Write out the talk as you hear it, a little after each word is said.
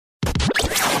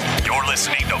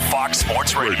listening to Fox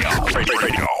Sports Radio.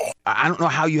 I don't know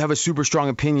how you have a super strong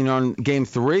opinion on Game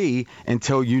 3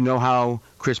 until you know how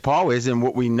Chris Paul is. And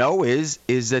what we know is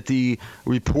that the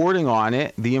reporting on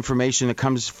it, the information that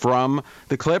comes from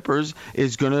the Clippers,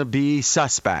 is going to be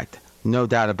suspect. No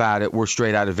doubt about it. We're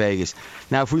straight out of Vegas.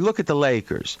 Now, if we look at the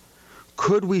Lakers,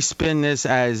 could we spin this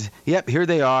as, yep, here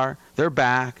they are. They're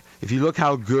back. If you look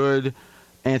how good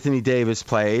Anthony Davis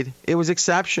played, it was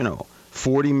exceptional.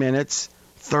 40 minutes,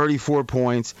 34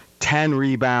 points, 10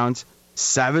 rebounds,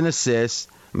 7 assists.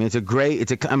 I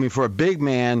mean, for a big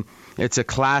man, it's a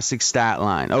classic stat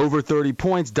line. Over 30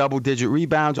 points, double-digit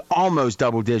rebounds, almost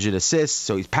double-digit assists,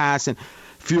 so he's passing.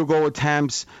 Field goal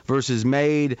attempts versus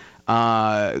made,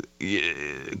 good.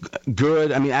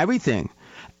 I mean, everything.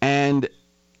 And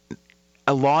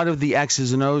a lot of the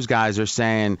X's and O's guys are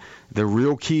saying the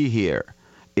real key here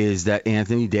is that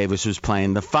Anthony Davis was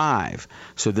playing the 5,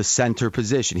 so the center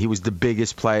position. He was the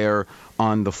biggest player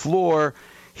on the floor.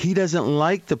 He doesn't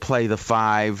like to play the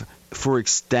 5 for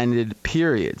extended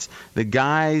periods. The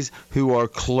guys who are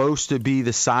close to be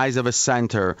the size of a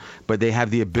center, but they have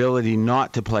the ability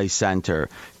not to play center,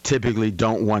 typically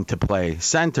don't want to play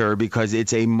center because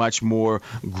it's a much more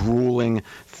grueling,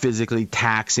 physically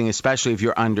taxing, especially if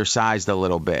you're undersized a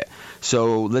little bit.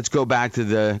 So let's go back to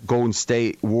the Golden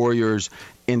State Warriors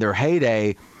in their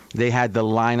heyday. They had the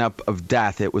lineup of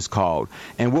death, it was called.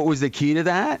 And what was the key to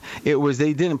that? It was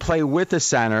they didn't play with a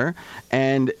center,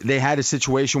 and they had a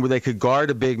situation where they could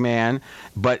guard a big man,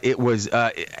 but it was,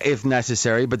 if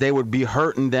necessary, but they would be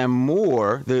hurting them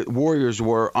more, the Warriors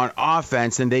were, on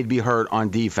offense than they'd be hurt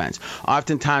on defense.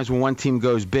 Oftentimes when one team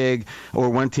goes big or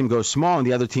one team goes small and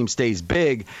the other team stays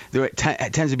big, there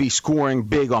tends to be scoring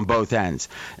big on both ends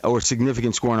or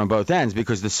significant scoring on both ends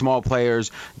because the small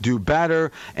players do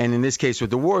better, and in this case with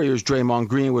the Warriors, Draymond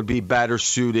Green would be better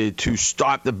suited to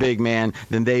stop the big man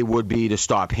than they would be to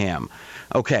stop him.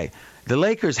 Okay, the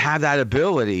Lakers have that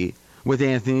ability with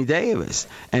Anthony Davis.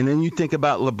 And then you think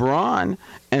about LeBron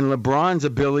and LeBron's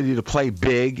ability to play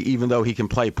big, even though he can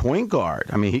play point guard.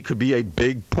 I mean, he could be a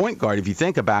big point guard if you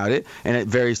think about it, and at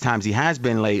various times he has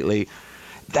been lately.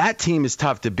 That team is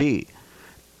tough to beat.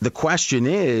 The question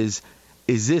is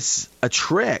this a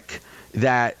trick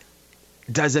that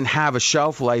doesn't have a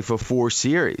shelf life of 4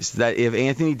 series, that if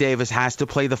Anthony Davis has to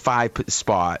play the 5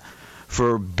 spot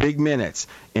for big minutes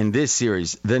in this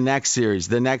series, the next series,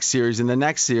 the next series, and the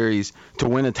next series to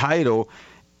win a title,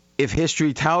 if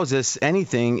history tells us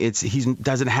anything, he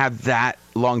doesn't have that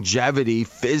longevity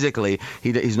physically.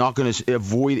 He's not going to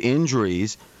avoid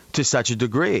injuries to such a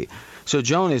degree. So,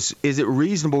 Jonas, is it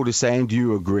reasonable to say, and do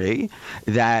you agree,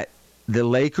 that the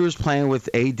Lakers playing with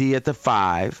AD at the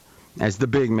 5 as the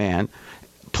big man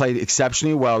played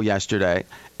exceptionally well yesterday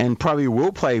and probably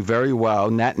will play very well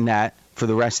net for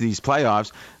the rest of these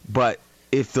playoffs, but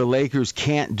if the Lakers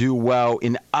can't do well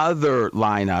in other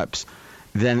lineups,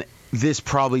 then this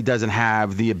probably doesn't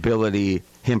have the ability,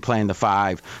 him playing the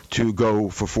 5, to go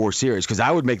for 4 series. Because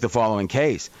I would make the following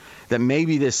case, that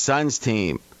maybe this Suns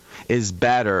team is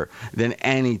better than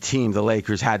any team the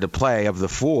Lakers had to play of the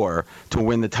 4 to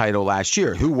win the title last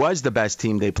year. Who was the best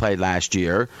team they played last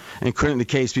year? And couldn't the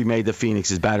case be made that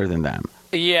Phoenix is better than them?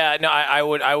 Yeah, no,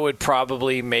 I would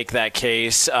probably make that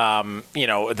case.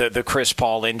 The Chris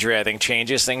Paul injury, I think,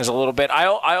 changes things a little bit. I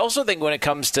also think when it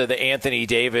comes to the Anthony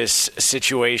Davis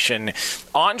situation,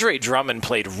 Andre Drummond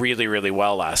played really, really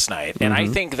well last night. And I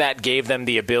think that gave them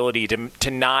the ability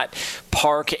to not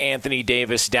park Anthony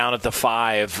Davis down at the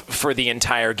 5 for the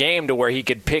entire game, to where he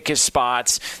could pick his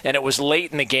spots. And it was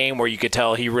late in the game where you could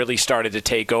tell he really started to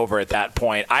take over at that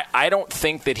point. I don't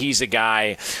think that he's a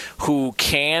guy who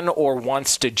can or wants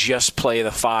to just play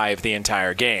the 5 the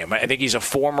entire game. I think he's a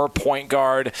former point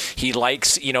guard. He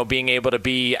likes, being able to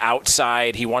be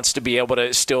outside. He wants to be able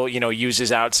to still, use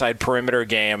his outside perimeter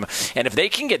game. And if they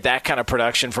can get that kind of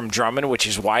production from Drummond, which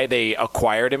is why they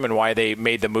acquired him and why they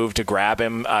made the move to grab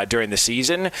him during the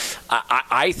season,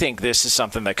 I think this is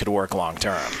something that could work long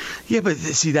term. Yeah, but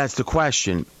see, that's the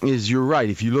question. You're right.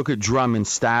 If you look at Drummond's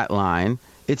stat line,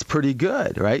 it's pretty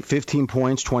good, right? 15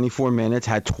 points, 24 minutes,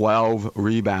 had 12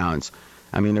 rebounds.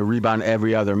 I mean, a rebound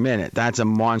every other minute. That's a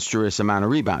monstrous amount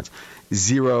of rebounds.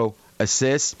 0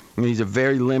 assists. I mean, he's a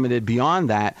very limited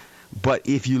beyond that. But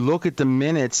if you look at the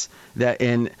minutes that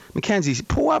in Mackenzie,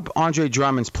 pull up Andre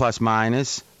Drummond's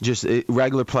plus-minus, just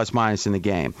regular plus-minus in the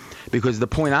game. Because the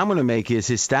point I'm going to make is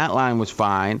his stat line was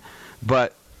fine,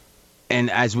 but And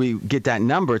as we get that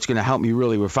number, it's going to help me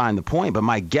really refine the point. But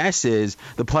my guess is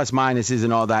the plus-minus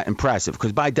isn't all that impressive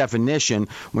because by definition,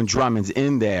 when Drummond's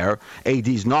in there,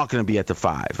 AD's not going to be at the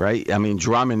 5, right? I mean,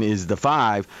 Drummond is the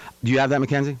 5. Do you have that,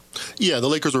 Mackenzie? Yeah, the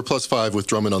Lakers were +5 with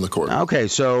Drummond on the court. Okay,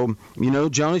 so,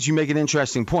 Jonas, you make an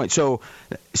interesting point. So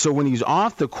when he's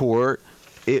off the court,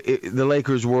 the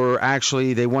Lakers were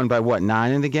actually, they won by what,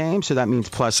 9 in the game? So that means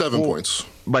plus 7 points.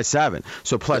 By 7.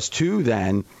 So plus 2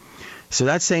 then. So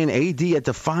that's saying AD at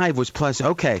the 5 was plus.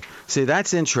 Okay, see,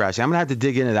 that's interesting. I'm going to have to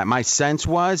dig into that. My sense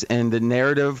was, and the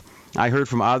narrative I heard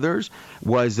from others,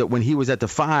 was that when he was at the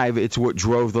 5, it's what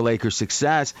drove the Lakers'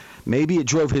 success. Maybe it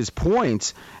drove his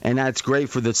points, and that's great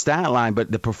for the stat line,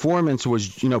 but the performance was,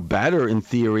 better in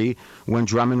theory when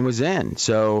Drummond was in.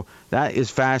 So that is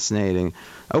fascinating.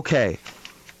 Okay.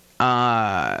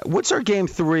 What's our game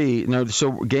 3?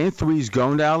 So game 3 is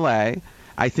going to LA.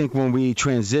 I think when we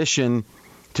transition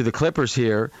to the Clippers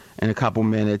here in a couple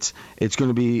minutes, it's going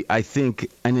to be, I think,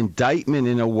 an indictment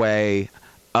in a way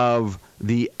of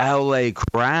the LA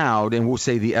crowd, and we'll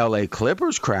say the LA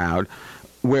Clippers crowd,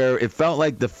 where it felt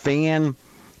like the fan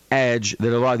edge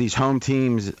that a lot of these home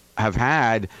teams have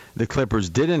had, the Clippers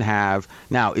didn't have.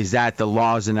 Now, is that the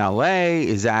laws in LA?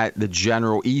 Is that the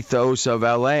general ethos of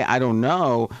LA? I don't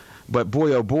know. But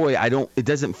boy, oh boy, it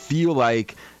doesn't feel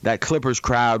like that Clippers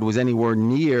crowd was anywhere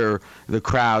near the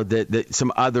crowd that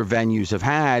some other venues have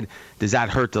had. Does that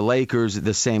hurt the Lakers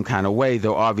the same kind of way?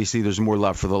 Though obviously there's more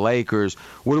love for the Lakers.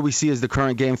 What do we see as the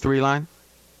current game 3 line?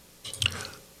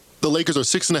 The Lakers are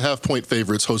 6.5-point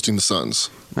favorites hosting the Suns.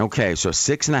 Okay, so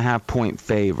 6.5-point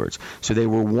favorites. So they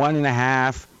were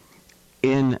 1.5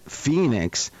 in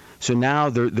Phoenix. So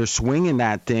now they're swinging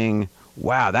that thing.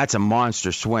 Wow, that's a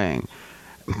monster swing.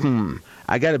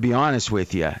 I got to be honest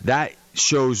with you. That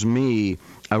shows me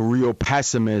a real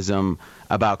pessimism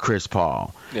about Chris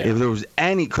Paul. Yeah. If there was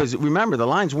any, because remember, the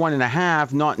line's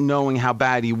 1.5, not knowing how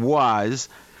bad he was,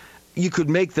 you could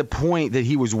make the point that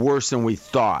he was worse than we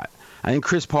thought. I think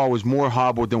Chris Paul was more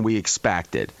hobbled than we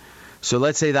expected. So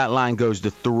let's say that line goes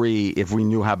to 3 if we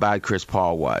knew how bad Chris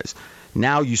Paul was.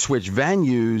 Now you switch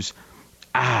venues.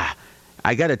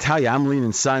 I got to tell you, I'm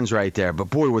leaning Suns right there. But,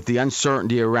 boy, with the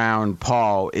uncertainty around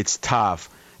Paul, it's tough.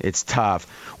 It's tough.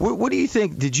 What do you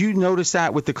think? Did you notice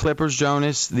that with the Clippers,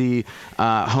 Jonas? The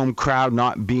home crowd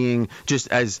not being just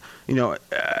as,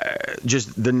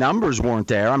 just the numbers weren't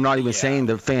there. I'm not even saying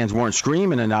the fans weren't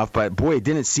screaming enough, but, boy, it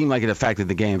didn't seem like it affected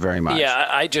the game very much. Yeah,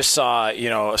 I just saw,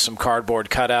 some cardboard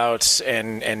cutouts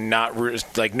and not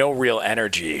no real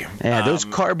energy. Yeah, those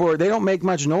cardboard, they don't make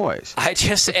much noise. I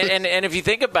just and if you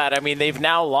think about it, I mean, they've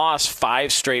now lost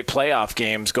 5 straight playoff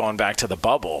games going back to the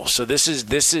bubble. So this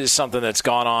is something that's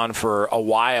gone on for a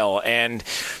while. And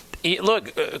look,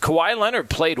 Kawhi Leonard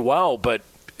played well, but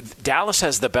Dallas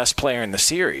has the best player in the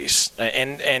series,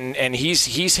 and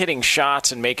he's hitting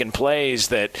shots and making plays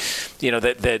that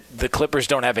that the Clippers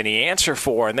don't have any answer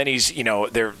for. And then he's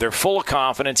they're full of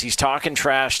confidence. He's talking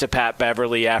trash to Pat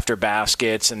Beverly after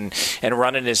baskets and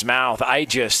running his mouth.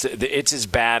 It's as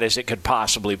bad as it could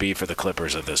possibly be for the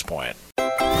Clippers at this point.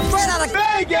 Straight out of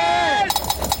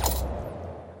Vegas!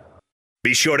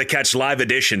 Be sure to catch live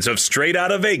editions of Straight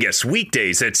Outta Vegas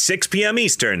weekdays at 6 p.m.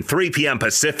 Eastern, 3 p.m.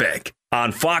 Pacific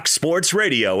on Fox Sports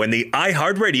Radio and the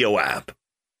iHeartRadio app.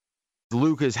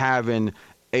 Luke is having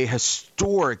a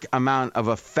historic amount of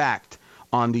effect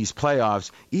on these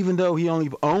playoffs, even though he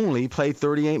only played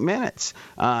 38 minutes.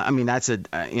 That's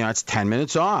it's 10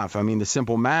 minutes off. I mean, the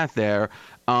simple math there.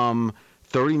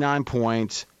 39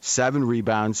 points, 7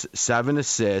 rebounds, 7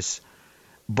 assists.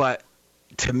 But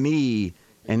to me,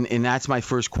 and that's my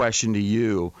first question to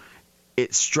you,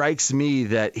 it strikes me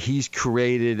that he's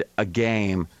created a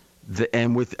game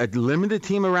and with a limited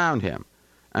team around him.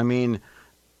 I mean,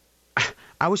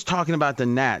 I was talking about the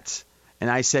Nets, and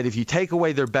I said if you take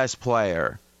away their best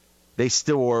player, they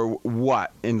still are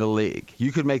what in the league?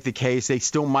 You could make the case they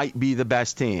still might be the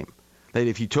best team. That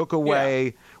if you took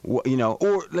away,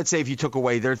 or let's say if you took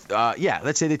away their,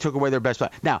 let's say they took away their best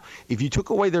player. Now, if you took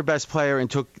away their best player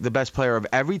and took the best player of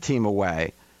every team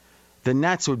away, the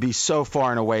Nets would be so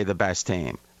far and away the best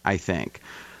team, I think.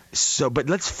 So, but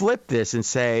let's flip this and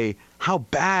say, how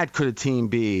bad could a team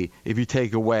be if you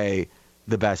take away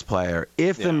the best player?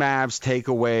 If the Mavs take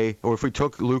away, or if we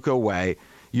took Luka away,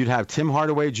 you'd have Tim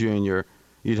Hardaway Jr.,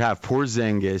 you'd have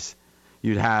Porzingis,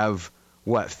 you'd have,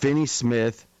 Finney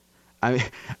Smith. I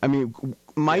mean,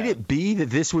 might it be that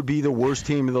this would be the worst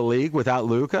team in the league without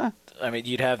Luka? I mean,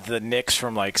 you'd have the Knicks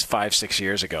from like 5-6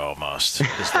 years ago almost.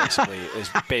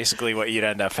 Is basically what you'd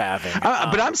end up having.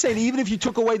 But I'm saying even if you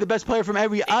took away the best player from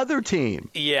every other team.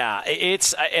 Yeah,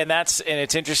 it's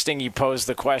interesting you pose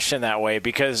the question that way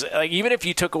because like even if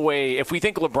you took away, if we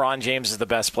think LeBron James is the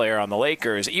best player on the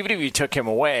Lakers, even if you took him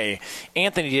away,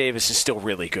 Anthony Davis is still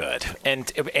really good, and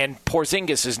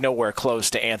Porzingis is nowhere close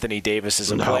to Anthony Davis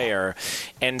as a player,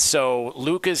 and so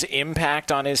Luka's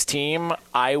impact on his team,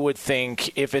 I would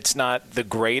think if it's not the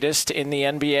greatest in the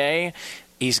NBA,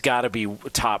 he's got to be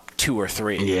top 2 or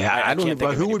 3. Yeah, I don't know,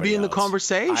 but who would be in the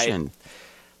conversation?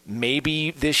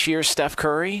 Maybe this year, Steph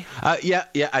Curry. Yeah,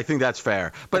 I think that's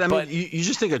fair. But I mean, you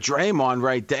just think of Draymond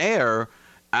right there.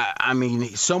 I mean,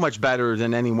 he's so much better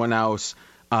than anyone else.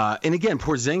 And again,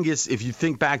 Porzingis, if you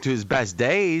think back to his best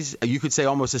days, you could say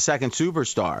almost a second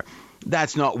superstar.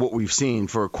 That's not what we've seen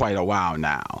for quite a while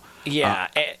now. Yeah,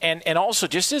 and also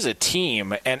just as a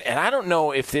team, and I don't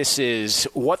know if this is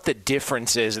what the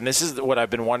difference is, and this is what I've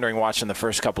been wondering watching the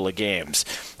first couple of games.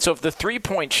 So if the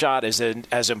three-point shot is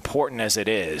as important as it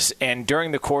is, and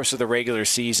during the course of the regular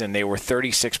season they were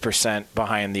 36%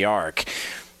 behind the arc,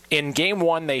 in Game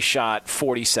 1 they shot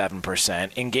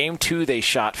 47%. In Game 2 they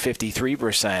shot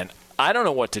 53%. I don't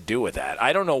know what to do with that.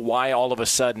 I don't know why all of a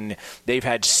sudden they've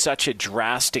had such a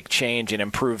drastic change and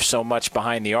improved so much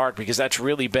behind the arc, because that's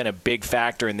really been a big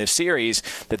factor in this series,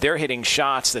 that they're hitting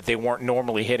shots that they weren't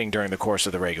normally hitting during the course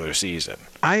of the regular season.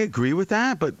 I agree with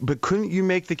that, but couldn't you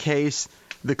make the case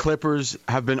the Clippers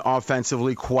have been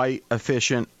offensively quite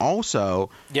efficient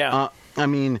also? Yeah. I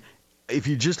mean, if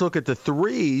you just look at the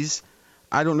threes,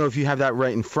 I don't know if you have that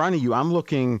right in front of you. I'm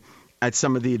looking at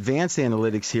some of the advanced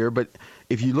analytics here, but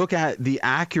if you look at the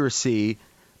accuracy,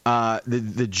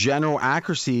 the general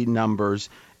accuracy numbers,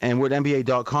 and what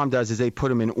NBA.com does is they put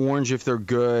them in orange if they're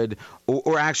good,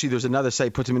 or actually there's another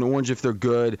site puts them in orange if they're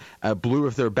good, blue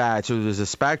if they're bad, so there's a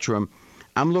spectrum.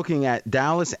 I'm looking at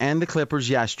Dallas and the Clippers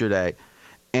yesterday,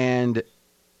 and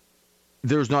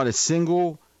there's not a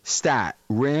single stat,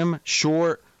 rim,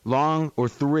 short, long, or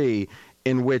three,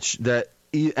 in which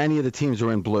any of the teams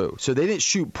are in blue. So they didn't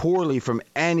shoot poorly from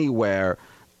anywhere,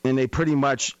 and they pretty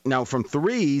much – now from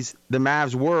threes, the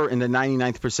Mavs were in the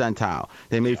 99th percentile.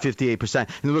 They made 58%. And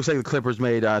it looks like the Clippers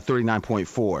made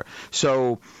 39.4.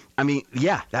 So, I mean,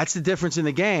 yeah, that's the difference in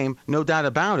the game, no doubt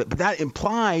about it. But that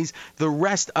implies the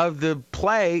rest of the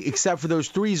play, except for those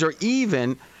threes, are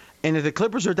even. And if the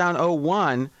Clippers are down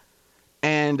 0-1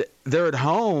 and they're at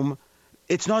home –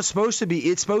 it's not supposed to be.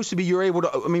 It's supposed to be you're able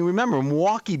to. I mean, remember,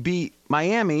 Milwaukee beat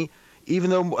Miami, even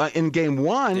though in Game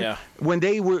 1, when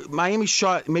Miami made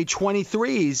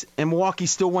 23s and Milwaukee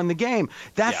still won the game.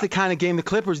 That's the kind of game the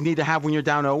Clippers need to have when you're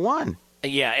down 0-1.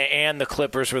 Yeah, and the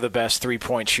Clippers were the best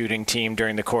three-point shooting team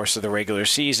during the course of the regular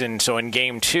season. So in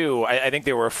Game 2, I think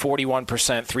they were a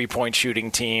 41% three-point shooting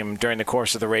team during the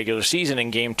course of the regular season. In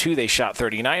Game 2, they shot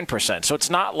 39%. So it's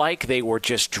not like they were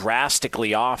just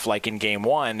drastically off like in Game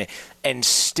 1, and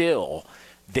still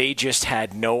they just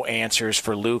had no answers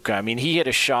for Luka. I mean, he hit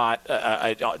a shot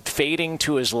fading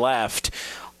to his left,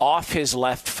 off his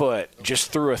left foot,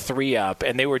 just threw a 3-up,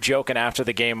 and they were joking after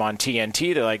the game on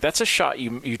TNT. They're like, that's a shot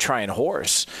you try and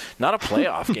horse, not a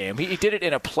playoff game. He did it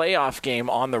in a playoff game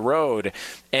on the road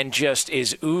and just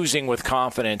is oozing with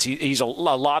confidence. He's a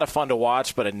lot of fun to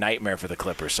watch, but a nightmare for the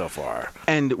Clippers so far.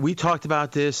 And we talked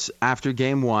about this after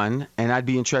Game 1, and I'd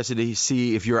be interested to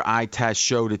see if your eye test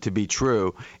showed it to be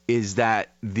true, is that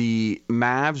the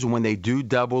Mavs, when they do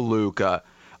double Luka,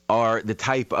 are the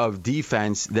type of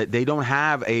defense that they don't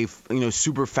have a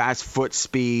super fast foot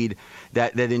speed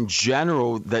that in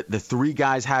general that the three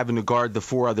guys having to guard the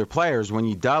four other players when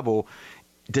you double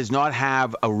does not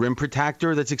have a rim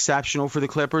protector that's exceptional for the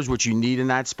Clippers, which you need in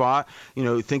that spot.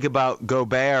 Think about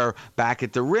Gobert back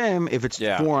at the rim. If it's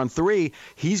 4-on-3,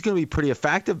 he's going to be pretty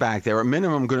effective back there. At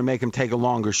minimum, going to make him take a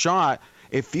longer shot.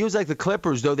 It feels like the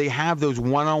Clippers, though they have those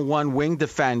one-on-one wing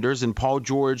defenders, and Paul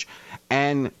George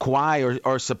and Kawhi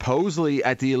are supposedly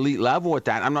at the elite level at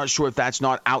that. I'm not sure if that's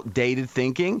not outdated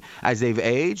thinking as they've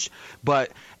aged,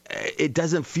 but it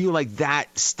doesn't feel like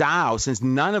that style. Since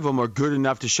none of them are good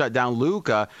enough to shut down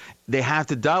Luka, they have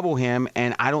to double him,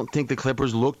 and I don't think the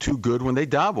Clippers look too good when they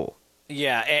double.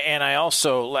 Yeah, and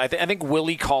I think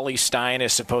Willie Cauley-Stein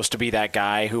is supposed to be that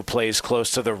guy who plays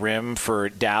close to the rim for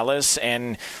Dallas,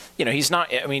 and he's not.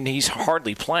 I mean, he's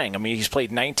hardly playing. I mean, he's played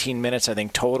 19 minutes, I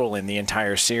think, total in the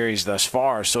entire series thus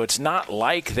far. So it's not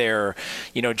like they're,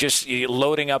 just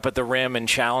loading up at the rim and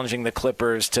challenging the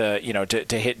Clippers to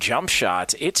hit jump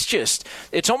shots.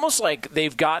 It's almost like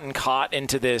they've gotten caught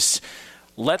into this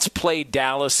let's play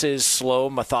Dallas's slow,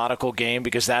 methodical game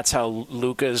because that's how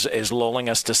Luka is lulling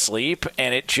us to sleep,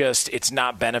 and it's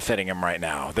not benefiting him right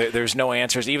now. There's no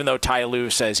answers, even though Ty Lue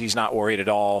says he's not worried at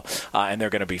all, and they're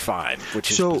going to be fine,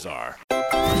 which is bizarre.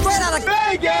 Straight out of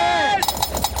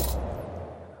Vegas!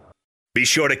 Be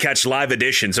sure to catch live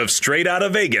editions of Straight Outta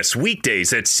Vegas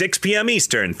weekdays at 6 p.m.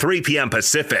 Eastern, 3 p.m.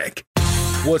 Pacific.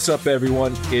 What's up,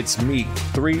 everyone? It's me,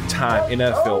 three-time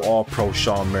NFL All-Pro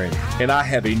Sean Merriman, and I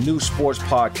have a new sports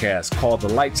podcast called the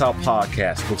Lights Out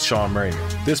Podcast with Sean Merriman.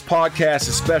 This podcast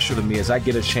is special to me as I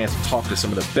get a chance to talk to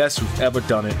some of the best who've ever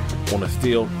done it on the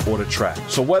field or the track.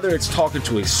 So whether it's talking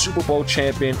to a Super Bowl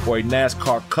champion or a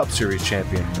NASCAR Cup Series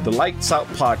champion, the Lights Out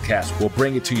Podcast will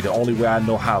bring it to you the only way I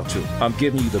know how to. I'm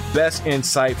giving you the best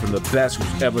insight from the best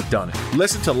who's ever done it.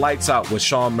 Listen to Lights Out with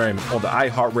Sean Merriman on the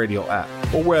iHeartRadio app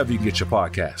or wherever you get your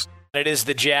podcast. It is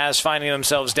the Jazz finding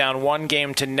themselves down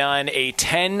 1-0, a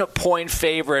 10-point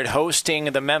favorite hosting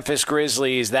the Memphis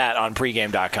Grizzlies. That on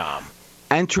pregame.com.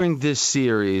 Entering this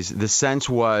series, the sense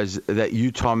was that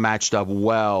Utah matched up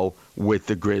well with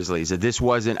the Grizzlies. That this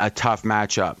wasn't a tough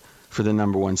matchup for the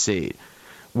number one seed.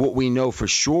 What we know for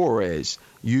sure is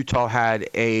Utah had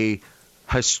a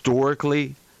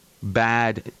historically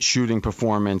bad shooting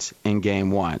performance in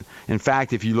game one. In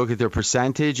fact, if you look at their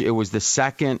percentage, it was the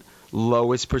second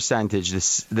lowest percentage,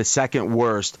 the second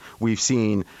worst we've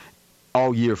seen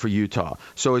all year for Utah.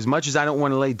 So as much as I don't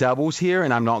want to lay doubles here,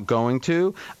 and I'm not going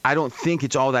to, I don't think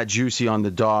it's all that juicy on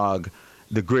the dog,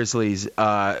 the Grizzlies,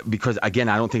 because, again,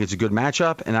 I don't think it's a good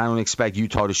matchup, and I don't expect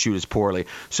Utah to shoot as poorly.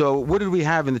 So what did we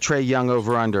have in the Trae Young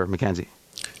over-under, Mackenzie?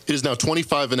 It is now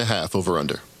 25.5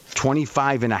 over-under.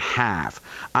 25.5.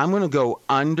 I'm going to go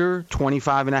under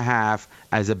 25.5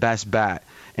 as a best bet.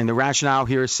 And the rationale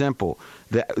here is simple.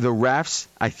 The refs,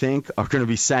 I think, are going to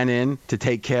be sent in to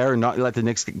take care and not let the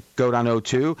Knicks go down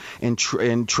 0-2. And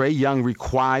Trae Young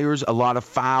requires a lot of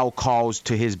foul calls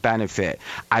to his benefit.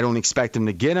 I don't expect him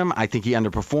to get him. I think he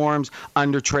underperforms.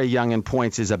 Under Trae Young in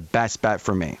points is a best bet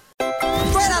for me.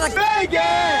 Straight out of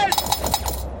Vegas!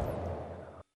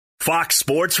 Fox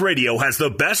Sports Radio has the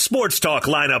best sports talk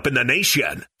lineup in the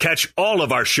nation. Catch all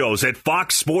of our shows at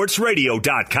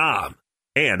foxsportsradio.com.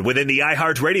 And within the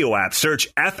iHeartRadio app,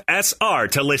 search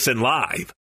FSR to listen live.